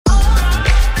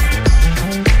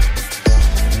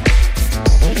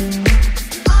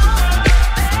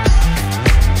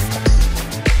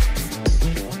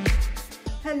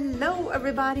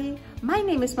everybody. My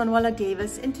name is Manuela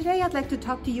Davis, and today I'd like to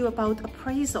talk to you about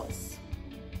appraisals.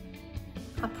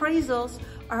 Appraisals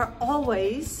are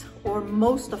always, or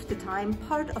most of the time,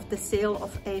 part of the sale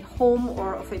of a home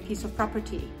or of a piece of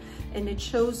property. And it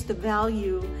shows the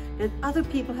value that other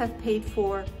people have paid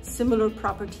for similar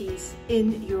properties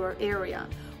in your area.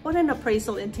 What an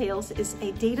appraisal entails is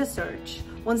a data search.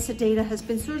 Once the data has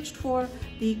been searched for,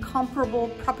 the comparable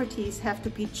properties have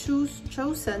to be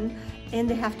chosen and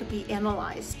they have to be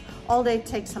analyzed. All that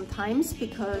takes some time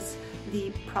because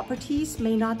the properties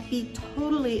may not be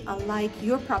totally alike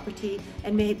your property,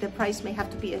 and the price may have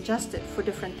to be adjusted for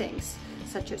different things,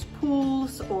 such as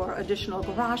pools or additional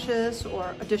garages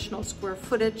or additional square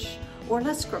footage or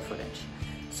less square footage.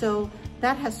 So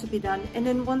that has to be done. And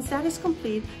then once that is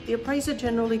complete, the appraiser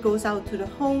generally goes out to the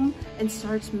home and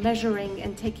starts measuring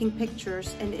and taking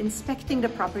pictures and inspecting the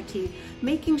property,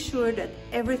 making sure that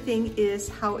everything is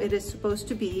how it is supposed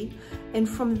to be. And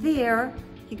from there,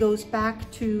 he goes back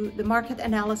to the market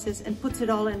analysis and puts it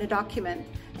all in a document.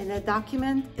 And that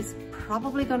document is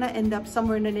probably gonna end up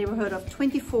somewhere in the neighborhood of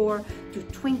 24 to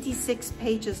 26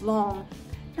 pages long.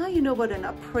 Now you know what an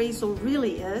appraisal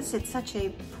really is. It's such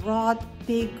a broad,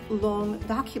 big, long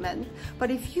document. But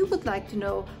if you would like to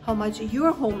know how much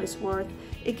your home is worth,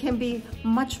 it can be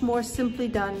much more simply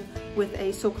done with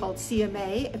a so-called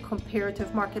CMA, a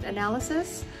comparative market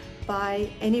analysis, by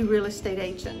any real estate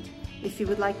agent. If you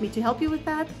would like me to help you with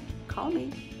that, call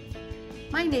me.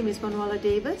 My name is Manuela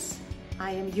Davis.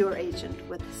 I am your agent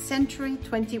with Century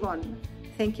 21.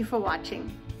 Thank you for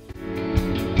watching.